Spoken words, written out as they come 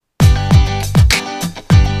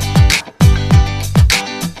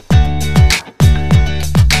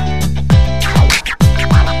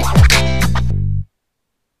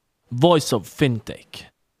voice of fintech.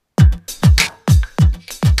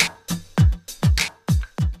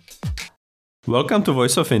 Welcome to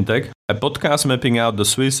Voice of Fintech, a podcast mapping out the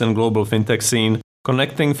Swiss and global fintech scene,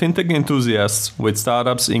 connecting fintech enthusiasts with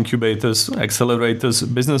startups, incubators,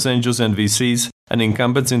 accelerators, business angels and VCs, and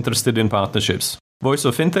incumbents interested in partnerships. Voice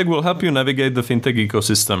of Fintech will help you navigate the fintech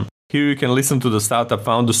ecosystem. Here you can listen to the startup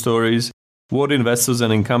founder stories, what investors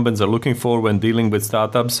and incumbents are looking for when dealing with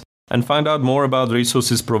startups, and find out more about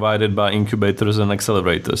resources provided by incubators and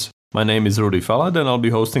accelerators. My name is Rudy Falad and I'll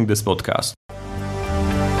be hosting this podcast.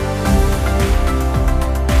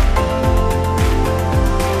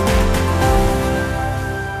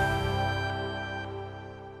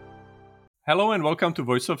 Hello and welcome to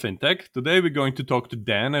Voice of Fintech. Today we're going to talk to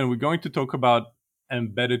Dan and we're going to talk about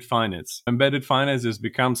embedded finance. Embedded finance has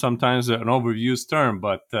become sometimes an overused term,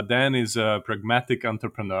 but Dan is a pragmatic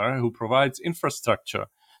entrepreneur who provides infrastructure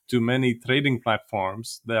to many trading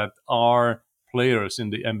platforms that are players in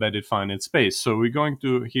the embedded finance space. So we're going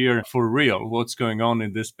to hear for real what's going on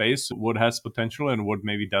in this space, what has potential and what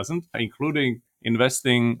maybe doesn't, including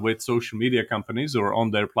investing with social media companies or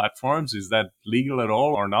on their platforms. Is that legal at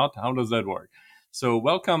all or not? How does that work? So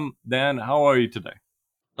welcome, Dan. How are you today?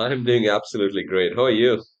 I'm doing absolutely great. How are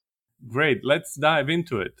you? Great. Let's dive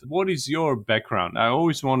into it. What is your background? I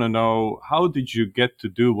always want to know, how did you get to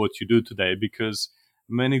do what you do today? Because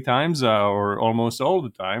many times, or almost all the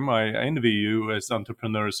time, I envy you as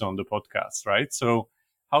entrepreneurs on the podcast, right? So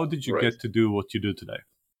how did you Right. get to do what you do today?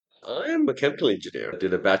 I am a chemical engineer. I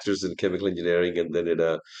did a bachelor's in chemical engineering and then did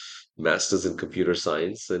a master's in computer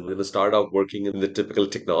science. And then I started out working in the typical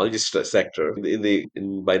technology sector.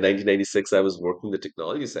 By 1996, I was working in the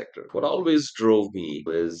technology sector. What always drove me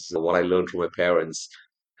was what I learned from my parents,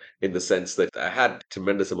 in the sense that I had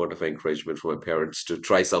tremendous amount of encouragement from my parents to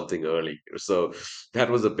try something early. So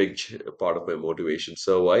that was a big part of my motivation.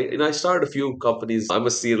 So I started a few companies. I'm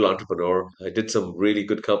a serial entrepreneur. I did some really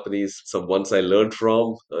good companies. Some ones I learned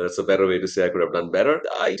from. It's a better way to say I could have done better.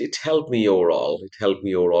 It helped me overall. It helped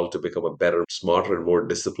me overall to become a better, smarter, and more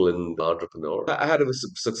disciplined entrepreneur. I had a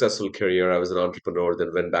successful career. I was an entrepreneur,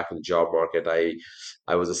 then went back in the job market.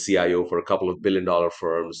 I was a CIO for a couple of billion-dollar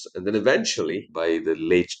firms. And then eventually, by the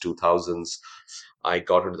late 2000s, I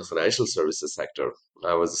got into the financial services sector.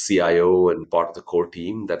 I was a CIO and part of the core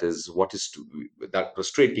team. That was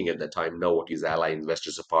TradeKing at that time. Now, what is Ally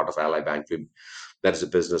Investors, a part of Ally Bank. That is a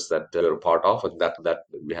business that we're a part of, and that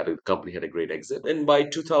we had a company had a great exit. And by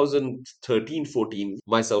 2013, 14,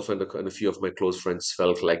 myself and a few of my close friends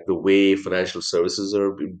felt like the way financial services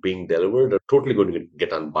are being delivered are totally going to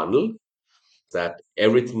get unbundled, that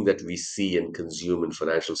everything that we see and consume in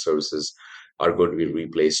financial services are going to be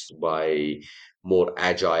replaced by more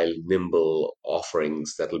agile, nimble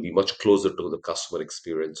offerings that will be much closer to the customer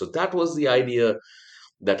experience. So that was the idea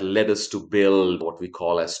that led us to build what we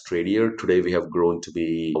call as Tradier. Today, we have grown to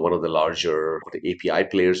be one of the larger API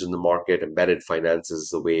players in the market. Embedded finance is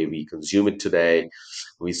the way we consume it today.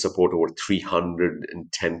 We support over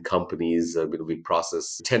 310 companies. We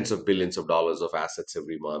process tens of billions of dollars of assets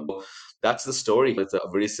every month. That's the story. It's a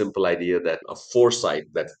very simple idea, that a foresight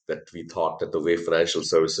that we thought that the way financial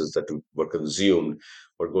services that were consumed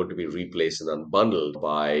were going to be replaced and unbundled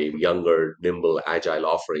by younger, nimble, agile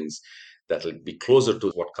offerings that'll be closer to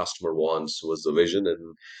what customer wants, was the vision,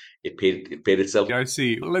 and it paid itself. I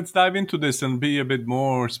see. Let's dive into this and be a bit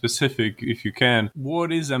more specific, if you can.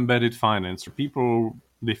 What is embedded finance? People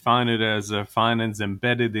define it as a finance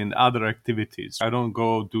embedded in other activities. I don't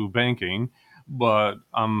go do banking, but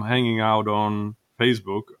I'm hanging out on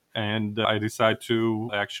Facebook and I decide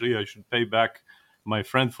I should pay back my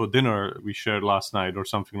friend for dinner we shared last night or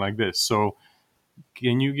something like this. So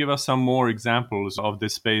can you give us some more examples of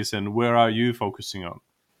this space and where are you focusing on?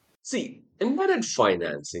 See, embedded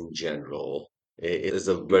finance in general is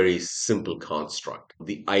a very simple construct.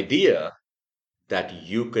 The idea that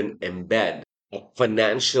you can embed a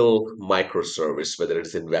financial microservice, whether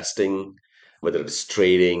it's investing, whether it's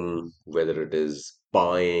trading, whether it is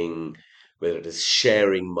buying, whether it is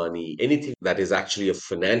sharing money, anything that is actually a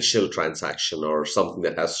financial transaction or something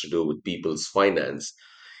that has to do with people's finance.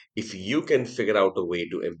 If you can figure out a way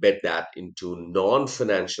to embed that into non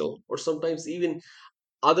financial or sometimes even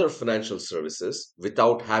other financial services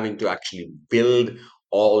without having to actually build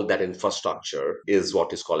all that infrastructure, is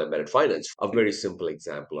what is called embedded finance. A very simple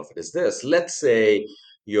example of it is this. Let's say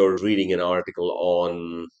you're reading an article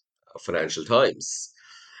on Financial Times.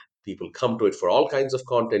 People come to it for all kinds of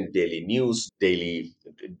content, daily news, daily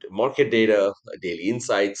market data, daily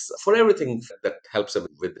insights, for everything that helps them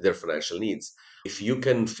with their financial needs. If you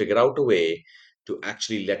can figure out a way to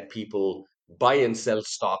actually let people buy and sell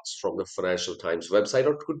stocks from the Financial Times website,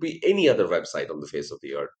 or it could be any other website on the face of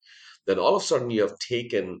the earth. Then all of a sudden you have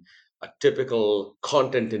taken a typical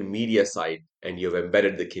content and media site and you've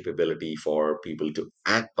embedded the capability for people to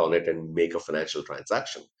act on it and make a financial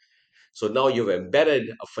transaction. So now you've embedded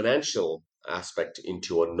a financial aspect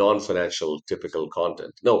into a non-financial typical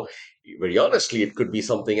content. No, very honestly, it could be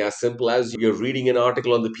something as simple as you're reading an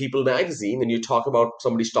article on the People magazine and you talk about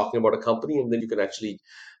somebody's talking about a company, and then you can actually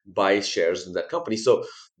buy shares in that company. So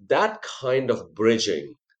that kind of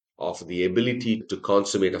bridging of the ability to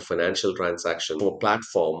consummate a financial transaction from a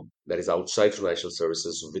platform that is outside financial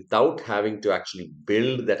services without having to actually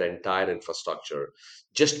build that entire infrastructure,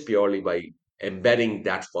 just purely by embedding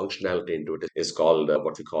that functionality into it, is called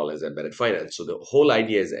what we call as embedded finance. So the whole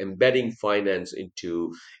idea is embedding finance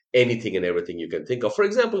into anything and everything you can think of. For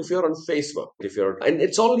example, if you're on Facebook, and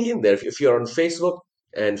it's already in there, if you're on Facebook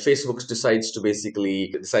and Facebook decides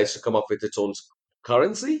to come up with its own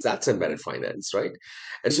currency, that's embedded finance, right?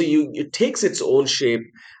 And so it takes its own shape.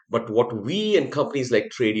 But what we and companies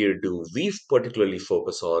like Tradier do, we particularly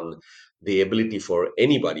focus on the ability for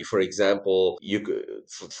anybody, for example,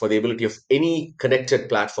 for the ability of any connected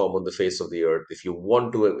platform on the face of the earth, if you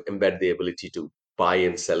want to embed the ability to buy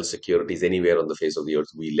and sell securities anywhere on the face of the earth,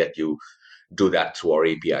 we let you do that through our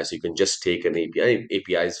API. So you can just take an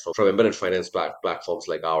APIs from embedded finance platforms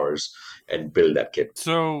like ours and build that kit.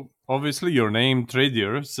 So obviously your name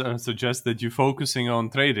Tradier suggests that you're focusing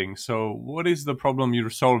on trading. So what is the problem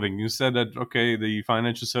you're solving? You said that, okay, the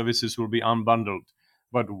financial services will be unbundled,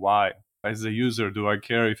 but why? As a user, do I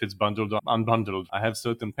care if it's bundled or unbundled? I have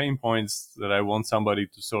certain pain points that I want somebody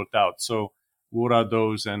to sort out. So what are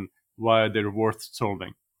those and why are they worth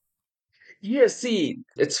solving? Yeah, see,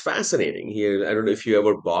 it's fascinating here. I don't know if you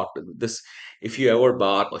ever bought this, if you ever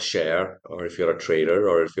bought a share, or if you're a trader,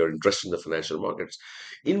 or if you're interested in the financial markets.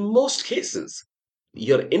 In most cases,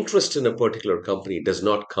 your interest in a particular company does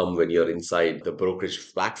not come when you're inside the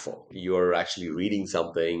brokerage platform. You're actually reading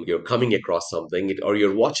something, you're coming across something, or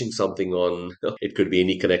you're watching something on, it could be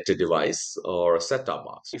any connected device or a set-top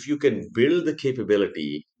box. If you can build the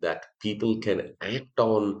capability that people can act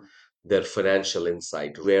on their financial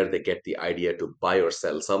insight, where they get the idea to buy or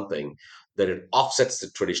sell something, then it offsets the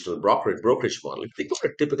traditional brokerage model. If you think of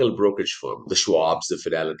a typical brokerage firm, the Schwabs, the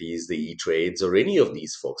Fidelities, the E-Trades, or any of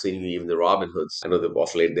these folks, even the Robinhoods, I know that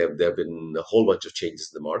of late there have been a whole bunch of changes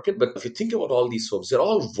in the market, but if you think about all these firms, they're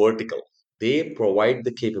all vertical. They provide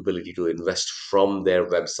the capability to invest from their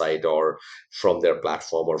website or from their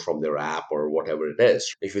platform or from their app or whatever it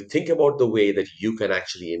is. If you think about the way that you can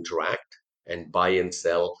actually interact and buy and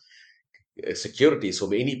sell securities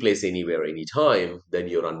from any place, anywhere, anytime, then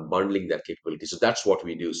you're unbundling that capability. So that's what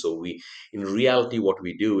we do. So in reality, what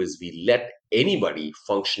we do is we let anybody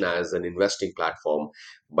function as an investing platform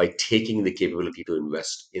by taking the capability to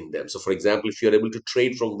invest in them. So, for example, if you're able to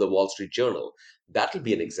trade from the Wall Street Journal, that will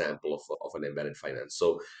be an example of an embedded finance.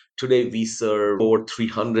 So today we serve over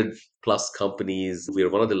 300 plus companies. We are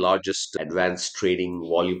one of the largest advanced trading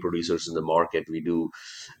volume producers in the market. We do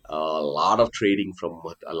a lot of trading from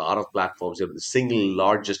a lot of platforms. You have the single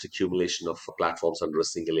largest accumulation of platforms under a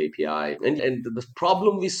single API. And the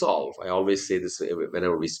problem we solve, I always say this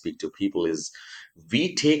whenever we speak to people, is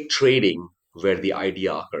we take trading where the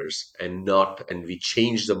idea occurs and we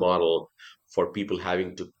change the model for people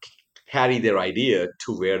having to carry their idea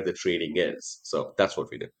to where the trading is. So that's what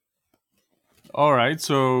we do. All right.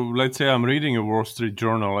 So let's say I'm reading a Wall Street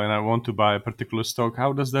Journal and I want to buy a particular stock.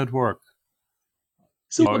 How does that work?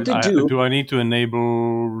 So what they do, Do I need to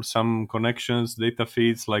enable some connections, data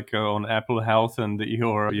feeds like on Apple Health and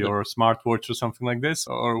your smartwatch or something like this?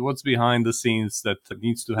 Or what's behind the scenes that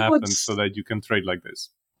needs to no, happen so it's that you can trade like this?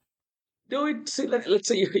 no, let's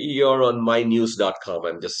say you're on mynews.com.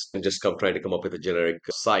 I'm just trying to come up with a generic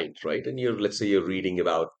site, right? And let's say you're reading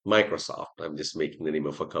about Microsoft. I'm just making the name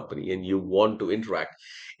of a company, and you want to interact.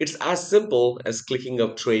 It's as simple as clicking a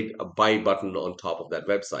buy button on top of that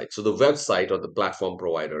website. So the website or the platform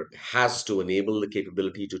provider has to enable the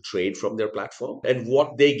capability to trade from their platform. And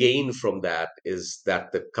what they gain from that is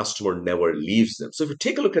that the customer never leaves them. So if you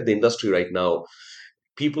take a look at the industry right now,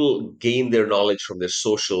 people gain their knowledge from their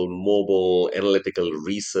social, mobile, analytical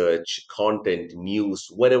research, content, news,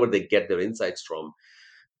 wherever they get their insights from.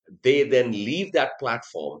 They then leave that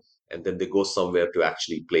platform and then they go somewhere to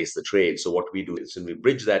actually place the trade. So what we do is when we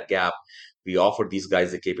bridge that gap, we offer these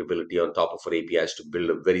guys the capability on top of our APIs to build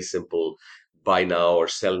a very simple buy now or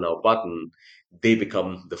sell now button. They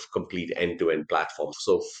become the complete end-to-end platform.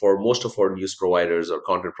 So for most of our news providers or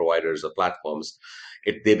content providers or platforms,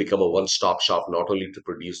 They become a one-stop shop, not only to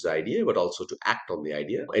produce the idea, but also to act on the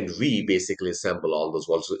idea. And we basically assemble all those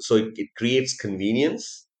walls. So it creates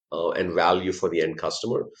convenience and value for the end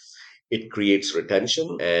customer. It creates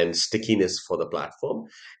retention and stickiness for the platform.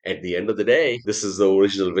 At the end of the day, this is the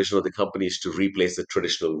original vision of the company, is to replace the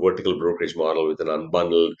traditional vertical brokerage model with an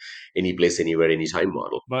unbundled any place, anywhere, anytime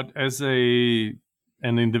model. But as an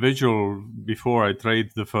individual, before I trade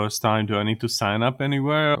the first time, do I need to sign up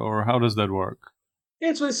anywhere, or how does that work? Yeah,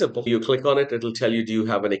 it's very simple. You click on it, it'll tell you, do you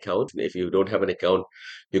have an account? If you don't have an account,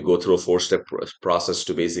 you go through a four-step process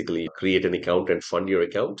to basically create an account and fund your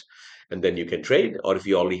account. And then you can trade. Or if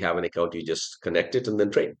you already have an account, you just connect it and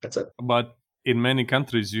then trade. That's it. But in many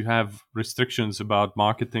countries, you have restrictions about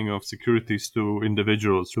marketing of securities to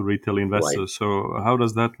individuals, to retail Right. investors. So how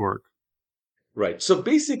does that work? Right. So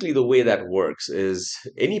basically, the way that works is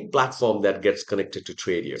any platform that gets connected to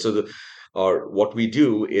Tradio. Or what we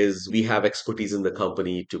do is we have expertise in the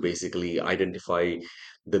company to basically identify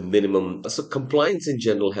the minimum. So compliance in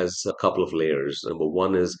general has a couple of layers. Number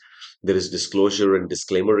one is there is disclosure and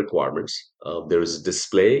disclaimer requirements. There is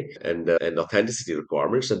display and authenticity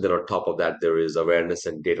requirements, and then on top of that, there is awareness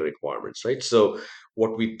and data requirements. Right. So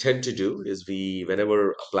what we tend to do is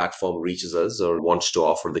whenever a platform reaches us or wants to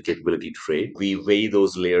offer the capability to trade, we weigh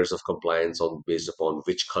those layers of compliance on based upon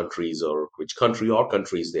which country or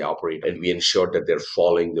countries they operate, and we ensure that they're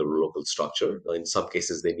following the local structure. In some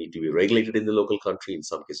cases, they need to be regulated in the local country. In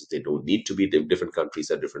some cases, they don't need to be. Different countries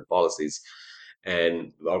have different policies,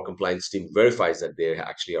 and our compliance team verifies that they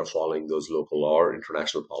actually are following those local or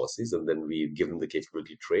international policies, and then we give them the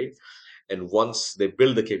capability to trade. And once they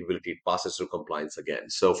build the capability, it passes through compliance again.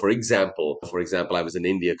 So for example, I was in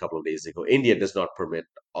India a couple of days ago. India does not permit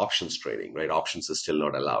options trading, right? Options is still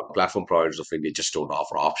not allowed. Platform providers of India just don't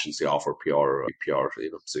offer options. They offer pure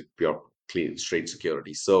clean straight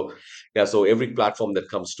security. So yeah, so every platform that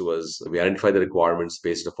comes to us, we identify the requirements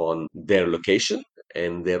based upon their location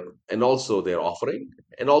and also their offering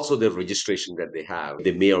and also their registration that they have.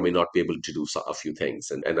 They may or may not be able to do a few things,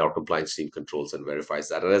 and our compliance team controls and verifies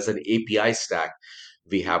that. And as an API stack,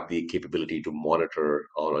 we have the capability to monitor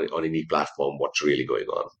on any platform what's really going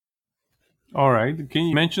on. All right. Can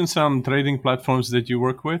you mention some trading platforms that you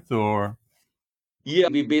work with, or? Yeah,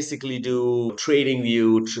 we basically do trading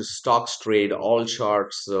view, stocks trade, all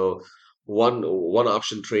charts. So one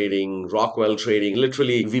option trading, Rockwell trading.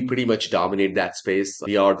 Literally, we pretty much dominate that space.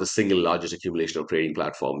 We are the single largest accumulation of trading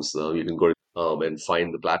platforms. You can go and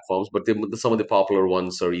find the platforms, but some of the popular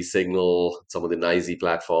ones are eSignal, some of the NYSE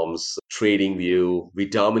platforms, TradingView. We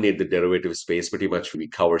dominate the derivative space pretty much. We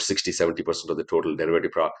cover 60-70% of the total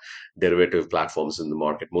derivative platforms in the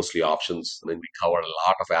market, mostly options. And then we cover a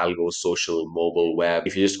lot of algos, social, mobile, web.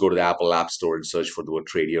 If you just go to the Apple App Store and search for the word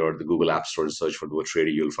Trader, or the Google App Store and search for the word Trader,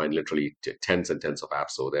 you'll find literally tens and tens of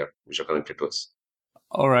apps over there which are connected to us.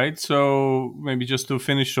 All right. So maybe just to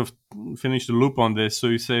finish the loop on this. So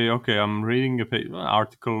you say, okay, I'm reading an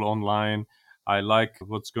article online. I like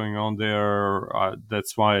what's going on there.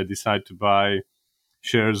 That's why I decide to buy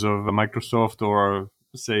shares of Microsoft or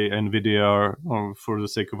say Nvidia, or for the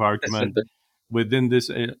sake of argument. Within this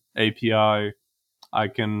API, I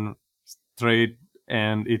can trade,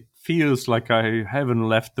 and it feels like I haven't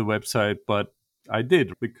left the website, but I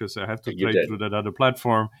did, because I have to You trade did. through that other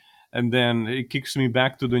platform. And then it kicks me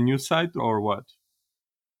back to the new site, or what?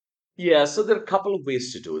 Yeah, so there are a couple of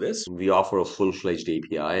ways to do this. We offer a full-fledged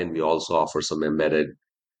API, and we also offer some embedded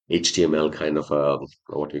HTML kind of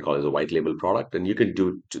what we call as a white label product. And you can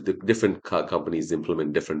the different companies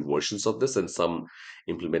implement different versions of this, and some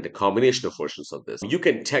implement a combination of versions of this. You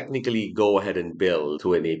can technically go ahead and build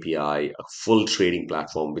through an API a full trading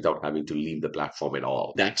platform without having to leave the platform at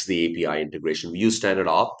all. That's the API integration. We use Standard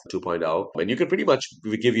Auth 2.0, and you can pretty much,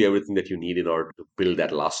 we give you everything that you need in order to build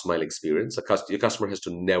that last mile experience. Your customer has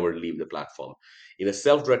to never leave the platform. In a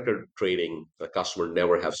self-directed trading, the customer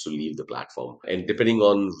never has to leave the platform. And depending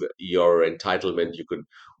on your entitlement, you could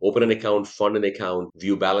open an account, fund an account,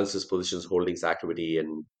 view balances, positions, holdings, activity,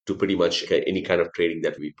 and do pretty much any kind of trading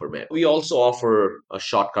that we permit. We also offer a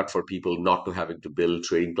shortcut for people not to having to build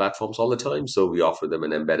trading platforms all the time. So we offer them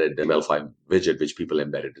an embedded ML5 widget, which people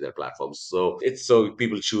embed into their platforms. So it's so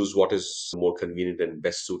people choose what is more convenient and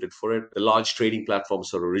best suited for it. The large trading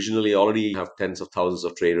platforms are originally already have tens of thousands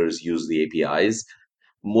of traders use the APIs.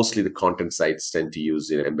 Mostly the content sites tend to use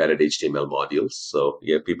embedded HTML modules. So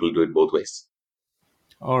yeah, people do it both ways.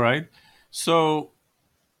 All right. So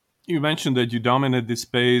you mentioned that you dominate this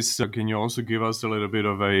space. So can you also give us a little bit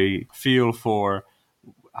of a feel for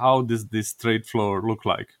how does this trade flow look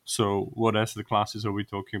like? So what asset classes are we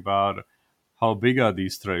talking about? How big are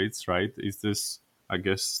these trades, right? Is this I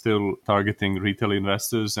guess still targeting retail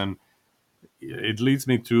investors. And it leads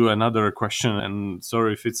me to another question. And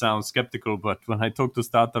sorry if it sounds skeptical, but when I talk to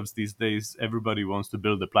startups these days, everybody wants to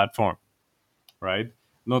build a platform, right?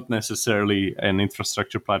 Not necessarily an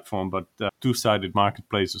infrastructure platform, but a two-sided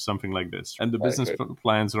marketplace or something like this. And the Right, business right.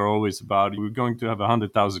 plans are always about we're going to have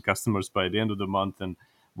 100,000 customers by the end of the month and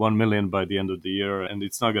 1 million by the end of the year, and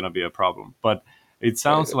it's not going to be a problem. But it Right,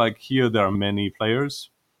 sounds right. like here there are many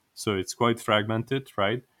players, so it's quite fragmented,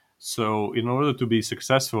 right? So, in order to be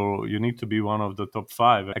successful, you need to be one of the top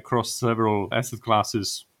five across several asset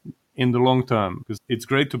classes in the long term, because it's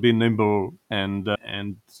great to be nimble and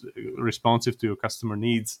responsive to your customer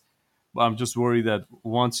needs. But I'm just worried that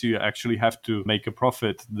once you actually have to make a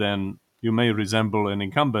profit, then you may resemble an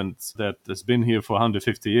incumbent that has been here for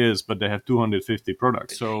 150 years, but they have 250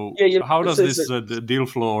 products. So Yeah, you how know, does so it's this the deal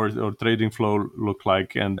flow or trading flow look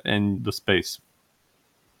like and the space?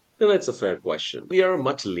 no, that's a fair question. We are a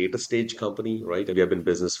much later stage company, right? We have been in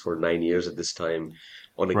business for 9 years at this time.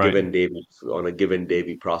 Right. On a given day,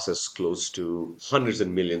 we process close to hundreds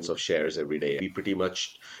and millions of shares every day. We pretty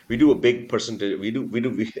much we do a big percentage.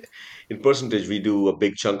 In percentage we do a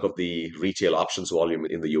big chunk of the retail options volume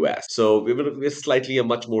in the U.S. So we're slightly a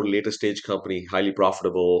much more later stage company, highly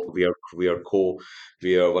profitable. We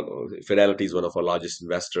are one, Fidelity is one of our largest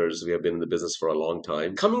investors. We have been in the business for a long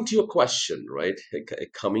time. Coming to your question, right?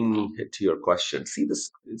 Coming to your question, see,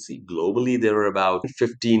 globally, there are about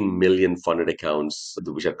 15 million funded accounts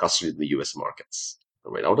which are custodied in the US markets.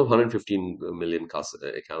 Right, out of 115 million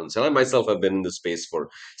accounts. And I myself have been in the space for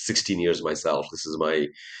 16 years myself. This is my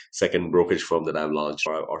second brokerage firm that I've launched,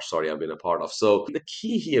 or sorry, I've been a part of. So the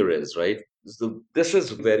key here is, right? So this is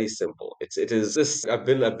very simple. It is this. I've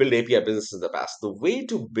built API businesses in the past. The way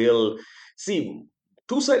to build, see,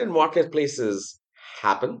 two-sided marketplaces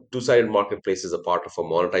happen. Two-sided marketplace is a part of a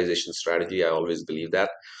monetization strategy. I always believe that.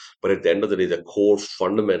 But at the end of the day, the core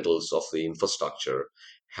fundamentals of the infrastructure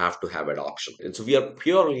have to have adoption. And so we are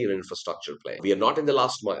purely an infrastructure play. We are not in the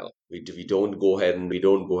last mile. We don't go ahead and we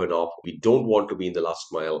don't go ahead and we don't want to be in the last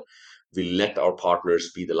mile. We let our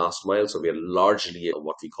partners be the last mile. So we are largely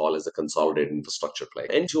what we call as a consolidated infrastructure play.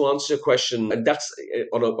 And to answer your question, and that's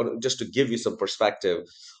just to give you some perspective,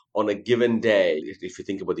 on a given day, if you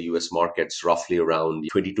think about the US markets, roughly around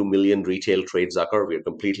 22 million retail trades occur. We are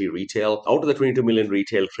completely retail. Out of the 22 million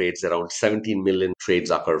retail trades, around 17 million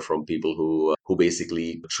trades occur from people who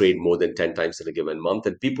basically trade more than 10 times in a given month.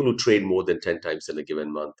 And people who trade more than 10 times in a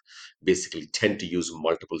given month basically tend to use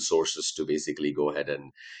multiple sources to basically go ahead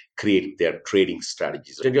and create their trading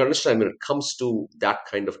strategies. And you understand, when it comes to that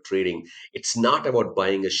kind of trading, it's not about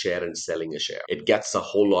buying a share and selling a share. It gets a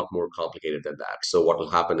whole lot more complicated than that. So what will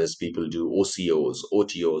happen is people do OCOs,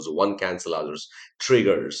 OTOs, one cancel others,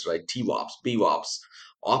 triggers, right? TWOPs, BWOPs,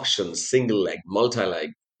 options, single leg, multi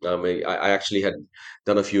leg. I actually had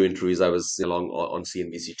done a few interviews. I was along on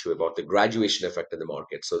CNBC too about the graduation effect in the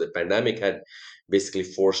market. So the pandemic had basically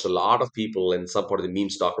forced a lot of people, and some part of the meme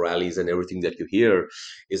stock rallies and everything that you hear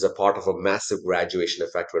is a part of a massive graduation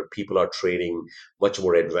effect where people are trading much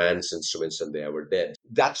more advanced instruments than they ever did.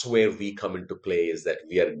 That's where we come into play, is that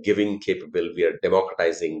we are giving capability, we are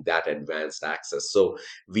democratizing that advanced access. So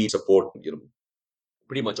we support,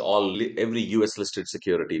 pretty much every US listed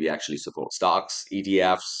security we actually support. Stocks,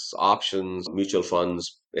 ETFs, options, mutual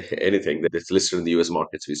funds, anything that's listed in the US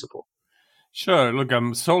markets we support. Sure. Look,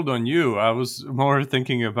 I'm sold on you. I was more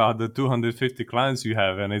thinking about the 250 clients you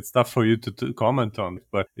have, and it's tough for you to comment on,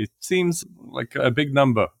 but it seems like a big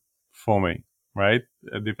number for me, right?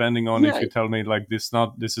 Depending on if Yeah, you tell me like this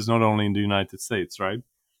is not only in the United States, right?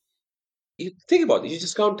 you think about it. You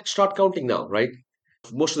just start counting now, right?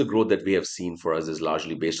 Most of the growth that we have seen for us is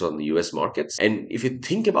largely based on the US markets. And if you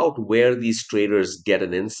think about where these traders get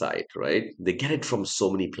an insight, right? They get it from so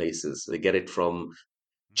many places. They get it from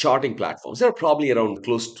charting platforms. There are probably around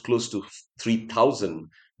close to 3,000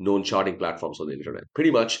 known charting platforms on the internet. Pretty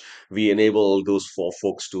much, we enable those for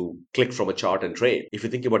folks to click from a chart and trade. If you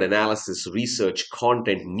think about analysis, research,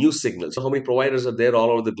 content, news signals, so how many providers are there all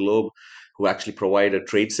over the globe who actually provide a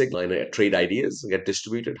trade signal and trade ideas get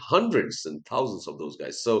distributed? Hundreds and thousands of those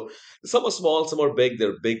guys. So some are small, some are big. There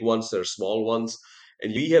are big ones, there are small ones.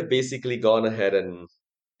 And we have basically gone ahead and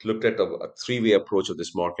looked at a three-way approach of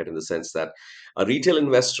this market, in the sense that a retail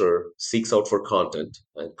investor seeks out for content,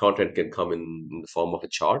 and content can come in the form of a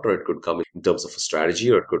chart, or it could come in terms of a strategy,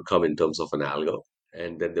 or it could come in terms of an algo.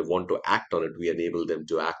 And then they want to act on it. We enable them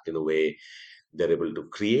to act in a way they're able to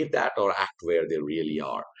create that or act where they really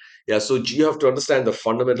are. Yeah, so you have to understand the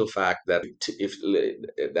fundamental fact that if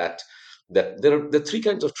that that there are three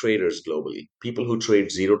kinds of traders globally: people who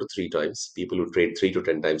trade 0 to 3 times, people who trade 3 to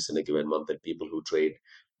 10 times in a given month, and people who trade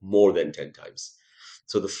more than 10 times.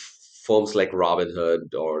 So the firms like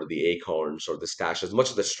Robinhood or the Acorns or the Stashes, much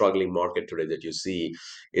of the struggling market today that you see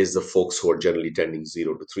is the folks who are generally tending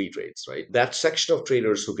 0 to 3 trades, right? That section of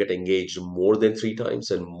traders who get engaged more than 3 times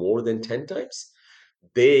and more than 10 times,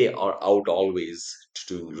 they are out always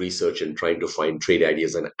doing research and trying to find trade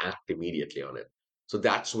ideas and act immediately on it. So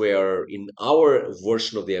that's where, in our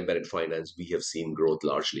version of the embedded finance, we have seen growth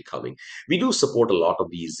largely coming. We do support a lot of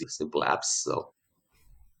these simple apps. So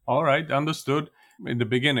All right, understood. In the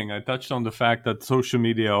beginning, I touched on the fact that social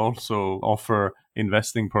media also offer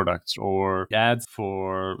investing products or ads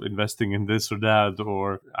for investing in this or that,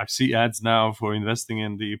 or I see ads now for investing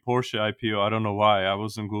in the Porsche IPO. I don't know why. I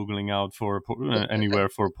wasn't Googling out for anywhere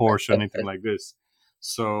for Porsche or anything like this.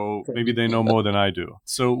 So maybe they know more than I do.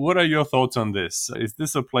 So what are your thoughts on this? Is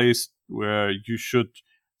this a place where you should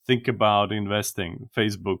think about investing,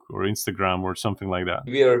 Facebook or Instagram or something like that?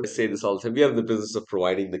 we are, I say this all the time, we are in the business of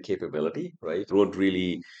providing the capability, right? We don't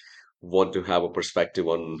really want to have a perspective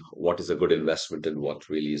on what is a good investment and what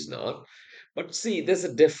really is not. But see, there's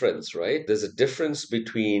a difference, right? There's a difference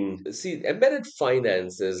between, see, embedded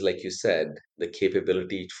finance is, like you said, the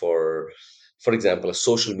capability for example, a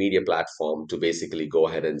social media platform to basically go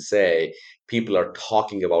ahead and say, people are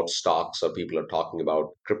talking about stocks, or people are talking about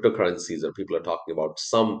cryptocurrencies, or people are talking about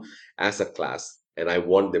some asset class, and I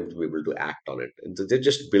want them to be able to act on it. And so they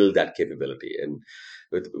just build that capability and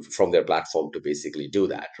from their platform to basically do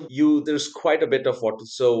that. There's quite a bit of what,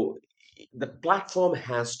 so the platform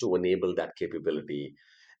has to enable that capability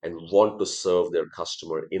and want to serve their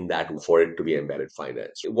customer in that for it to be embedded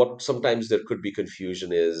finance. What sometimes there could be confusion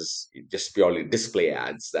is just purely display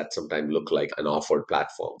ads that sometimes look like an offered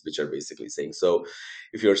platform, which are basically saying, so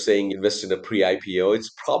if you're saying invest in a pre-IPO, it's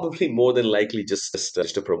probably more than likely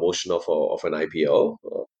just a promotion of an IPO.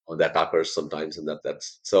 That occurs sometimes, and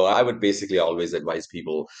that's so I would basically always advise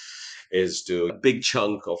people is to a big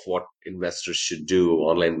chunk of what investors should do,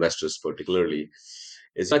 online investors particularly,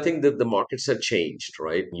 is I think that the markets have changed,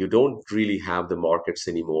 right? You don't really have the markets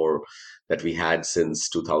anymore that we had since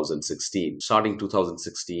 2016. Starting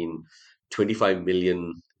 2016, 25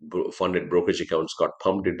 million funded brokerage accounts got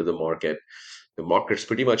pumped into the market. The markets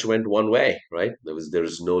pretty much went one way, right? There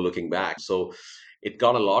was no looking back. So it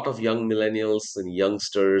got a lot of young millennials and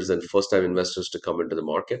youngsters and first time investors to come into the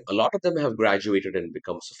market. A lot of them have graduated and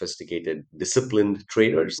become sophisticated, disciplined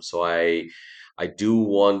traders. So I do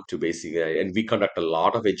want to basically, and we conduct a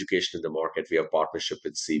lot of education in the market. We have partnership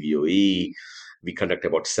with CVOE. We conduct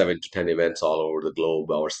about 7 to 10 events all over the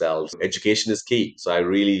globe ourselves. Education is key. So I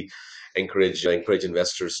really encourage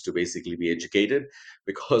investors to basically be educated,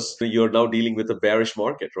 because you're now dealing with a bearish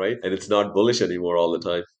market, right? And it's not bullish anymore all the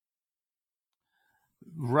time.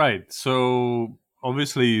 Right. So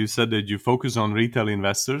obviously, you said that you focus on retail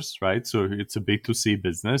investors, right? So it's a B2C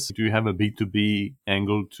business. Do you have a B2B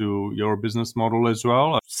angle to your business model as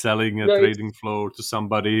well? Selling a No, trading floor to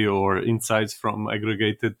somebody or insights from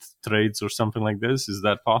aggregated trades or something like this? Is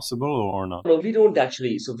that possible or not? no, we don't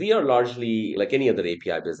actually. So we are largely like any other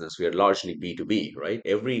API business. We are largely B2B, right?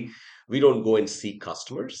 We don't go and seek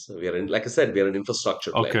customers. We are in, like I said, we are an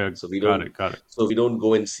infrastructure play. Okay. Got it. Got it. So we don't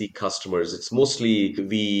go and seek customers. It's mostly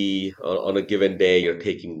we, on a given day, you're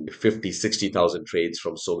taking 50, 60,000 trades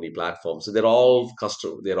from so many platforms. So they're all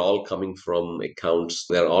coming from accounts.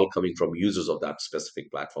 They're all coming from users of that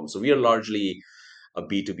specific platform. So we are largely a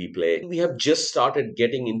B2B play. We have just started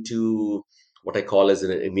getting into what I call as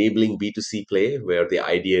an enabling B2C play, where the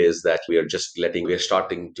idea is that we're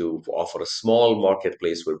starting to offer a small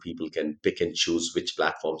marketplace where people can pick and choose which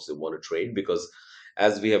platforms they want to trade. Because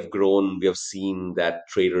as we have grown, we have seen that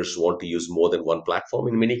traders want to use more than one platform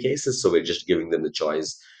in many cases. So we're just giving them the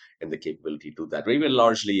choice and the capability to do that. We are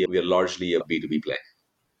largely a B2B play.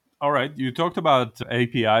 All right. You talked about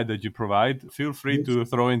API that you provide. Feel free Yes. to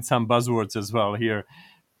throw in some buzzwords as well here.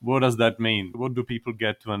 What does that mean? What do people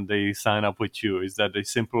get when they sign up with you? Is that a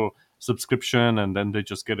simple subscription and then they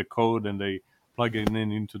just get a code and they plug it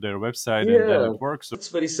in into their website and then Yeah, it works? it's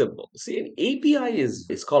very simple. See, an API is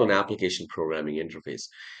it's called an application programming interface.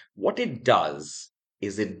 What it does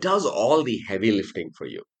is it does all the heavy lifting for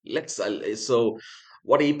you. So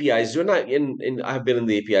what APIs do, and I've been in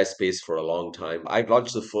the API space for a long time. I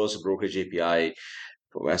launched the first brokerage API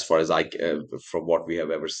as far as from what we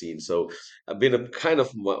have ever seen. So I've been a kind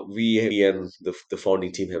of we and the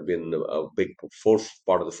founding team have been a big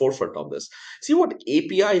part of the forefront of this. See, what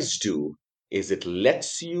APIs do is it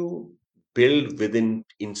lets you build within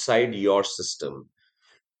inside your system,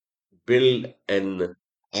 build an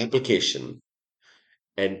application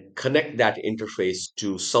and connect that interface to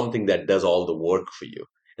something that does all the work for you.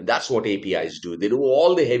 And that's what APIs do. They do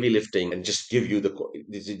all the heavy lifting and just give you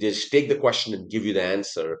they just take the question and give you the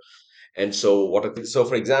answer. And so so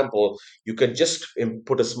for example, you can just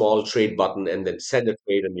put a small trade button and then send a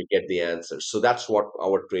trade and you get the answer. So that's what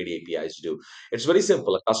our trade APIs do. It's very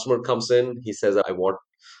simple. A customer comes in, he says, I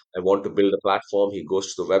want to build a platform. He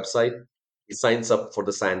goes to the website, he signs up for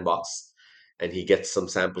the sandbox, and he gets some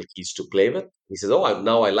sample keys to play with. He says, "Oh,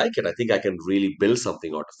 now I like it. I think I can really build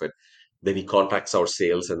something out of it." Then he contacts our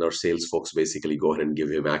sales, and our sales folks basically go ahead and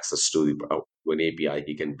give him access to an API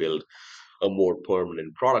he can build a more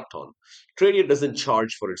permanent product on. Tradio doesn't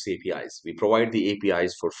charge for its APIs. We provide the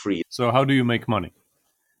APIs for free. So how do you make money?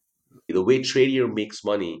 The way Tradio makes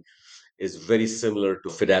money is very similar to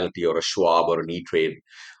Fidelity or a Schwab or an E-Trade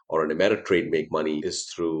or an Ameritrade make money is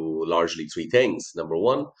through largely three things. Number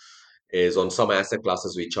one is on some asset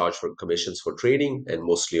classes we charge for commissions for trading and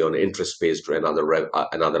mostly on interest based and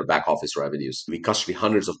other back office revenues. We custody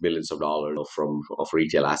hundreds of millions of dollars from of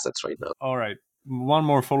retail assets right now. All right. One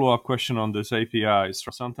more follow-up question on this APIs.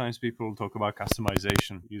 Sometimes people talk about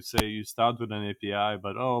customization. You say you start with an API,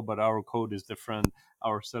 but our code is different,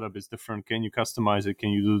 our setup is different. Can you customize it? Can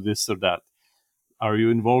you do this or that? Are you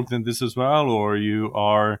involved in this as well, or you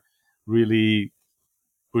are really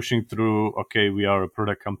pushing through, okay, we are a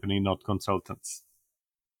product company, not consultants?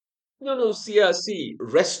 No, CRC,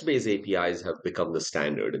 REST-based APIs have become the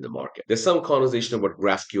standard in the market. There's some conversation about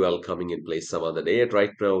GraphQL coming in place some other day. Right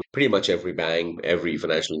now, pretty much every bank, every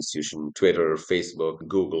financial institution, Twitter, Facebook,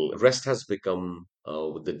 Google, REST has become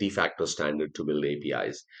the de facto standard to build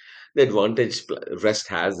APIs. The advantage REST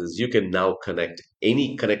has is you can now connect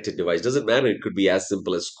any connected device. Doesn't matter. It could be as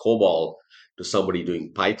simple as COBOL to somebody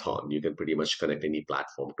doing Python. You can pretty much connect any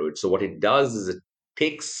platform to it. So what it does is it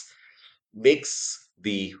takes makes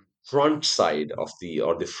the front side of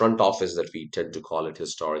the front office that we tend to call it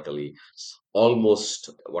historically almost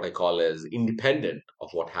what I call as independent of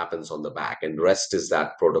what happens on the back, and REST is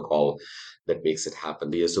that protocol that makes it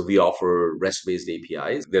happen. Yeah, so we offer REST based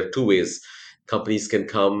APIs. There are two ways companies can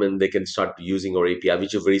come and they can start using our API,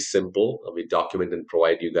 which are very simple. We document and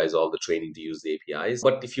provide you guys all the training to use the APIs.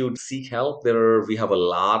 But if you seek help, we have a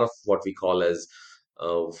lot of what we call as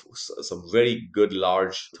some very good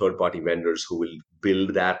large third party vendors who will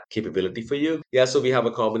build that capability for you. Yeah, so we have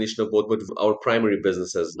a combination of both, but our primary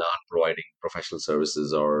business is not providing professional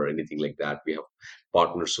services or anything like that. We have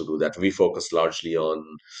partners who do that. We focus largely on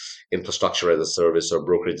infrastructure as a service or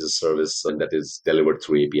brokerage as a service, and that is delivered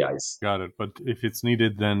through APIs. Got it. But if it's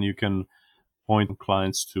needed, then you can point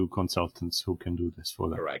clients to consultants who can do this for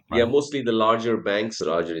them. Correct. Right? Yeah, mostly the larger banks, the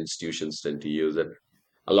larger institutions tend to use it.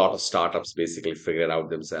 A lot of startups basically figure it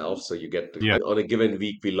out themselves. So you get to, Yeah. on a given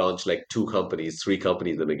week, we launch like 2 companies, 3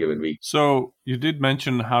 companies in a given week. So you did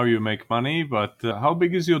mention how you make money, but how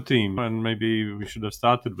big is your team? And maybe we should have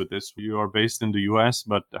started with this. You are based in the US,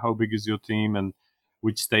 but how big is your team and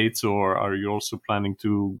which states, or are you also planning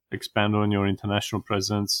to expand on your international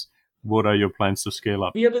presence? What are your plans to scale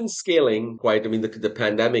up? We have been scaling quite. I mean, the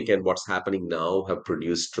pandemic and what's happening now have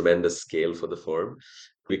produced tremendous scale for the firm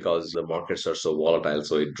because the markets are so volatile.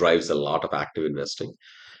 So it drives a lot of active investing.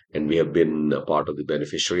 And we have been a part of the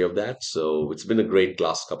beneficiary of that. So it's been a great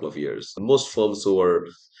last couple of years. Most firms who are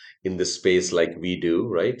in this space like we do,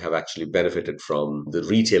 right, have actually benefited from the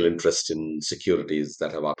retail interest in securities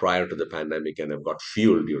that have prior to the pandemic and have got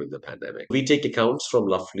fueled during the pandemic. We take accounts from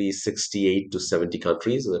roughly 68 to 70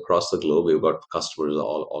 countries across the globe. We've got customers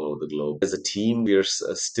all over the globe. As a team, we're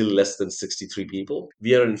still less than 63 people.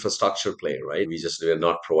 We are an infrastructure player, right? We're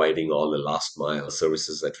not providing all the last mile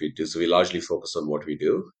services that we do. So we largely focus on what we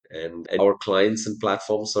do. And our clients and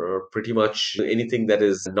platforms are pretty much anything that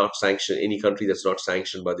is not sanctioned, any country that's not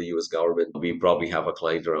sanctioned by the US government. We probably have a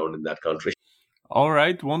client around in that country. All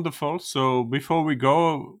right, wonderful. So before we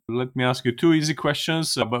go, let me ask you two easy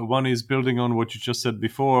questions. But one is building on what you just said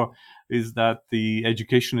before, is that the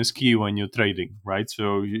education is key when you're trading, right?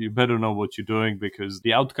 So you better know what you're doing because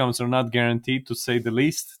the outcomes are not guaranteed, to say the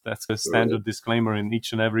least. That's a standard disclaimer in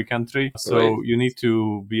each and every country. So you need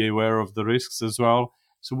to be aware of the risks as well.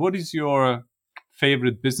 So what is your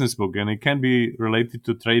favorite business book? And it can be related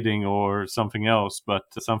to trading or something else, but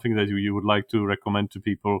something that you would like to recommend to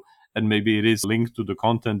people, and maybe it is linked to the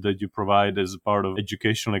content that you provide as part of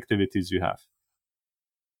educational activities you have.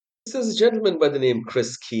 There's a gentleman by the name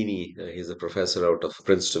Chris Keeney. He's a professor out of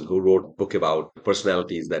Princeton who wrote a book about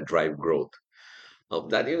personalities that drive growth.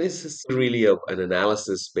 That is really an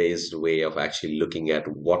analysis-based way of actually looking at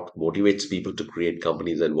what motivates people to create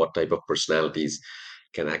companies and what type of personalities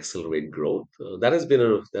can accelerate growth. That has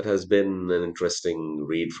been an interesting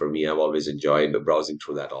read for me. I've always enjoyed browsing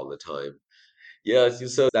through that all the time. Yeah,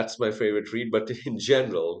 so that's my favorite read. But in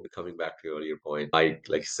general, coming back to your earlier point, like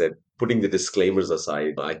I said, putting the disclaimers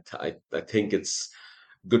aside, I think it's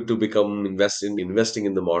good to become investing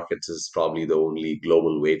in the markets is probably the only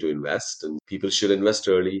global way to invest. And people should invest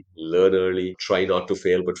early, learn early, try not to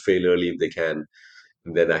fail, but fail early if they can,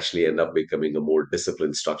 and then actually end up becoming a more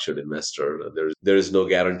disciplined, structured investor. There is no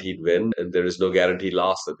guaranteed win, and there is no guaranteed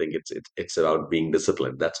loss. I think it's about being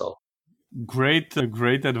disciplined. That's all. Great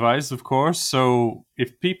advice, of course. So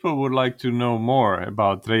if people would like to know more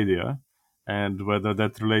about Tradia, and whether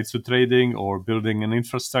that relates to trading or building an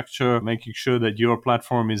infrastructure, making sure that your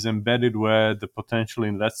platform is embedded where the potential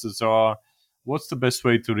investors are, what's the best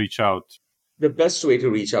way to reach out? The best way to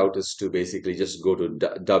reach out is to basically just go to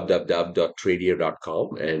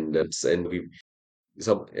www.tradia.com, and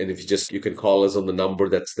if you can call us on the number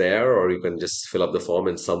that's there, or you can just fill up the form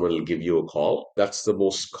and someone will give you a call. That's the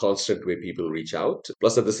most constant way people reach out.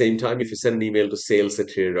 Plus, at the same time, if you send an email to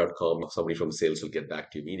sales@trader.com, somebody from sales will get back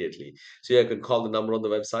to you immediately. So yeah, you can call the number on the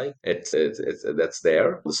website. It's that's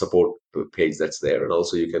there, the support page that's there. And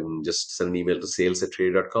also you can just send an email to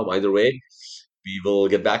sales@trader.com. Either way, we will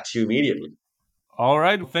get back to you immediately. All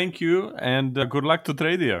right. Thank you. And good luck to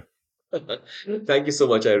Tradia. Thank you so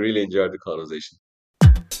much. I really enjoyed the conversation.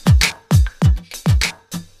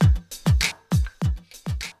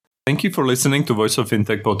 Thank you for listening to Voice of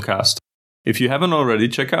Fintech podcast. If you haven't already,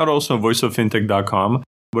 check out also voiceoffintech.com,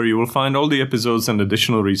 where you will find all the episodes and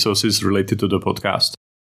additional resources related to the podcast.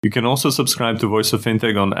 You can also subscribe to Voice of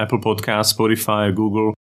Fintech on Apple Podcasts, Spotify,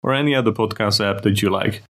 Google, or any other podcast app that you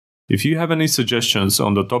like. If you have any suggestions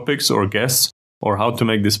on the topics or guests, or how to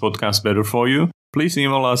make this podcast better for you, please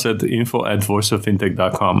email us at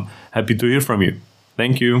info@voiceoffintech.com. Happy to hear from you.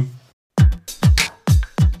 Thank you.